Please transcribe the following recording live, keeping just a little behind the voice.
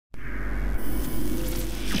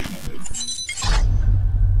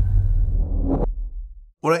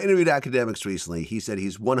When I interviewed academics recently, he said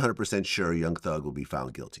he's 100% sure Young Thug will be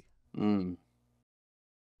found guilty.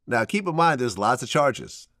 Now, keep in mind, there's lots of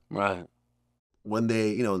charges. Right. When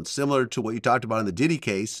they, similar to what you talked about in the Diddy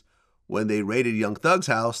case, when they raided Young Thug's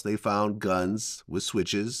house, they found guns with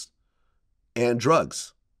switches and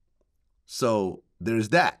drugs. So there's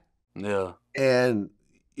that. Yeah. And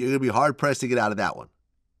you're going to be hard-pressed to get out of that one.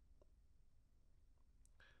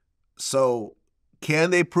 So can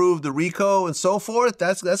they prove the RICO and so forth?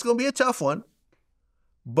 That's going to be a tough one.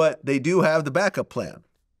 But they do have the backup plan.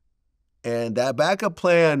 And that backup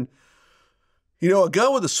plan, a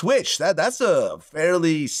gun with a switch, that's a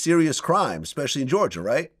fairly serious crime, especially in Georgia,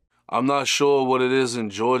 right? I'm not sure what it is in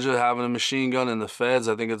Georgia, having a machine gun in the feds.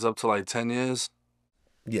 I think it's up to like 10 years.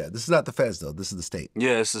 Yeah, this is not the feds, though. This is the state.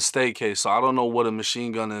 Yeah, it's the state case. So I don't know what a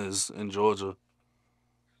machine gun is in Georgia.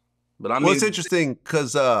 But I mean, well, it's interesting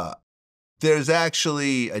because there's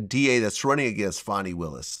actually a DA that's running against Fani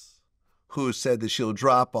Willis, who said that she'll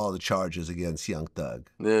drop all the charges against Young Thug.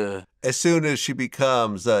 Yeah. As soon as she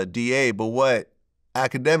becomes a DA. But what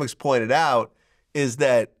academics pointed out is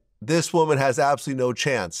that this woman has absolutely no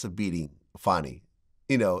chance of beating Fani,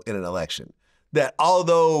 in an election. That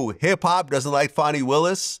although hip-hop doesn't like Fani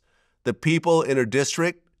Willis, the people in her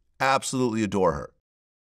district absolutely adore her.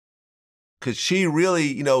 Because she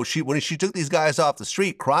really, when she took these guys off the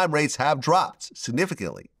street, crime rates have dropped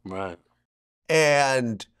significantly. Right.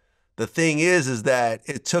 And the thing is that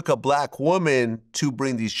it took a black woman to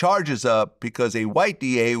bring these charges up because a white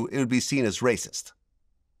DA, it would be seen as racist.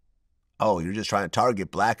 Oh, you're just trying to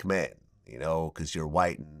target black men, because you're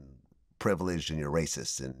white and privileged and you're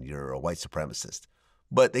racist and you're a white supremacist.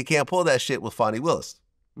 But they can't pull that shit with Fani Willis.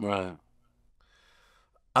 Right.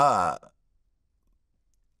 What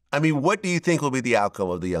do you think will be the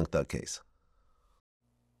outcome of the Young Thug case?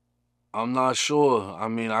 I'm not sure.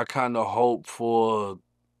 I kind of hope for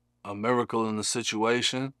a miracle in the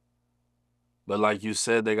situation. But like you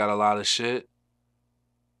said, they got a lot of shit.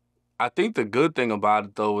 I think the good thing about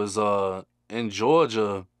it, though, is in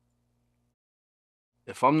Georgia,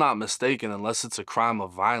 if I'm not mistaken, unless it's a crime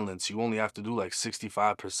of violence, you only have to do like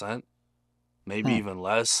 65%, maybe even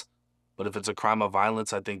less. But if it's a crime of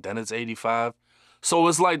violence, I think then it's 85. So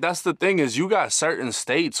it's like, that's the thing, is you got certain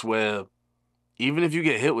states where even if you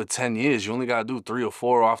get hit with 10 years, you only got to do 3 or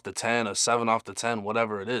 4 off the 10 or 7 off the 10,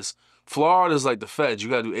 whatever it is. Florida's like the feds. You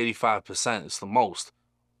got to do 85%. It's the most.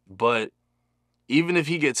 But even if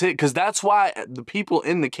he gets hit, because that's why the people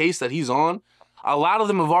in the case that he's on, a lot of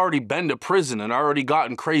them have already been to prison and already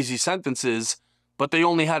gotten crazy sentences, but they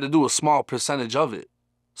only had to do a small percentage of it.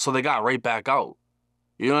 So they got right back out.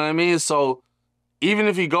 You know what I mean? So even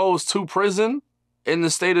if he goes to prison in the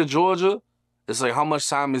state of Georgia, it's like, how much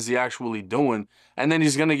time is he actually doing? And then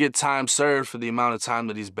he's going to get time served for the amount of time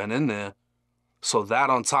that he's been in there. So that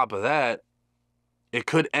on top of that, it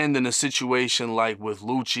could end in a situation like with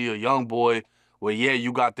Lucci or Youngboy, where, yeah,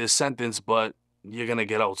 you got this sentence, but you're going to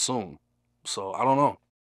get out soon. So I don't know.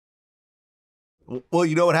 Well,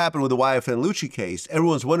 you know what happened with the YFN Lucci case?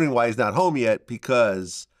 Everyone's wondering why he's not home yet,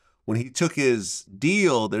 because when he took his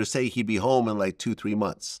deal, they're saying he'd be home in like 2-3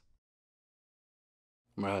 months.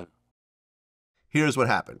 Right. Here's what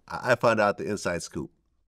happened. I found out the inside scoop.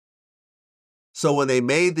 So when they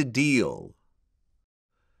made the deal,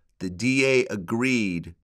 the DA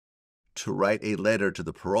agreed to write a letter to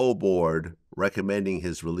the parole board recommending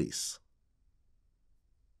his release.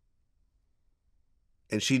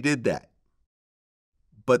 And she did that.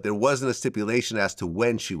 But there wasn't a stipulation as to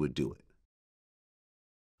when she would do it.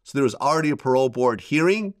 So there was already a parole board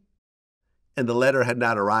hearing, and the letter had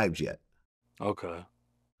not arrived yet. Okay.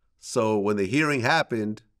 So when the hearing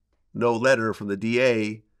happened, no letter from the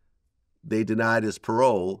DA, they denied his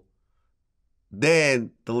parole.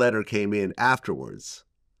 Then the letter came in afterwards.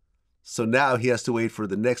 So now he has to wait for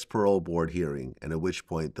the next parole board hearing, and at which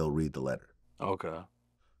point they'll read the letter. Okay.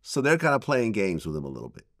 So they're kind of playing games with him a little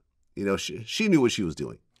bit. She knew what she was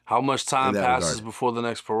doing. How much time passes before the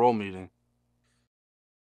next parole meeting?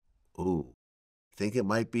 Ooh, I think it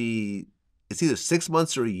might be, it's either 6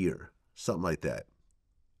 months or a year, something like that.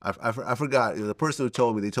 I forgot. The person who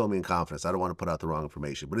told me, they told me in confidence. I don't want to put out the wrong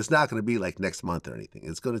information, but it's not going to be like next month or anything.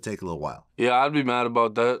 It's going to take a little while. Yeah, I'd be mad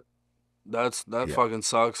about that. That fucking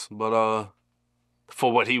sucks. But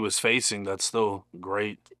for what he was facing, that's still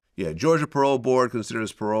great. Yeah, Georgia Parole Board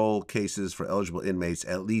considers parole cases for eligible inmates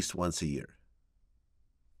at least once a year.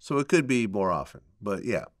 So it could be more often. But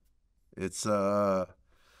yeah, it's, yeah,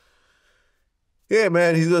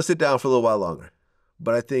 man, he's going to sit down for a little while longer.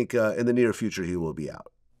 But I think in the near future, he will be out.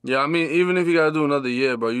 Yeah, even if you got to do another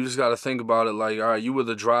year, bro, you just got to think about it like, all right, you were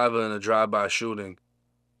the driver in a drive-by shooting.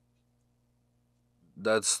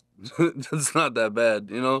 that's that's not that bad,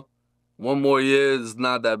 you know? 1 more year is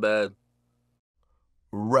not that bad.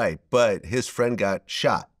 Right, but his friend got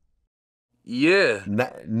shot. Yeah.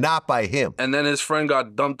 Not by him. And then his friend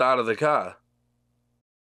got dumped out of the car.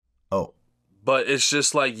 Oh. But it's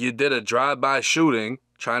just like you did a drive-by shooting,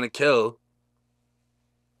 trying to kill.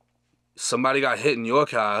 Somebody got hit in your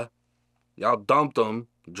car. Y'all dumped them,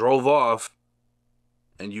 drove off,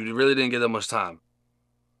 and you really didn't get that much time.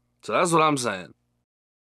 So that's what I'm saying.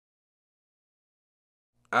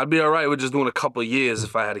 I'd be all right with just doing a couple of years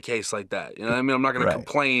if I had a case like that. You know what I mean? I'm not going to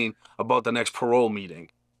complain about the next parole meeting.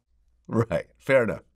 Right. Fair enough.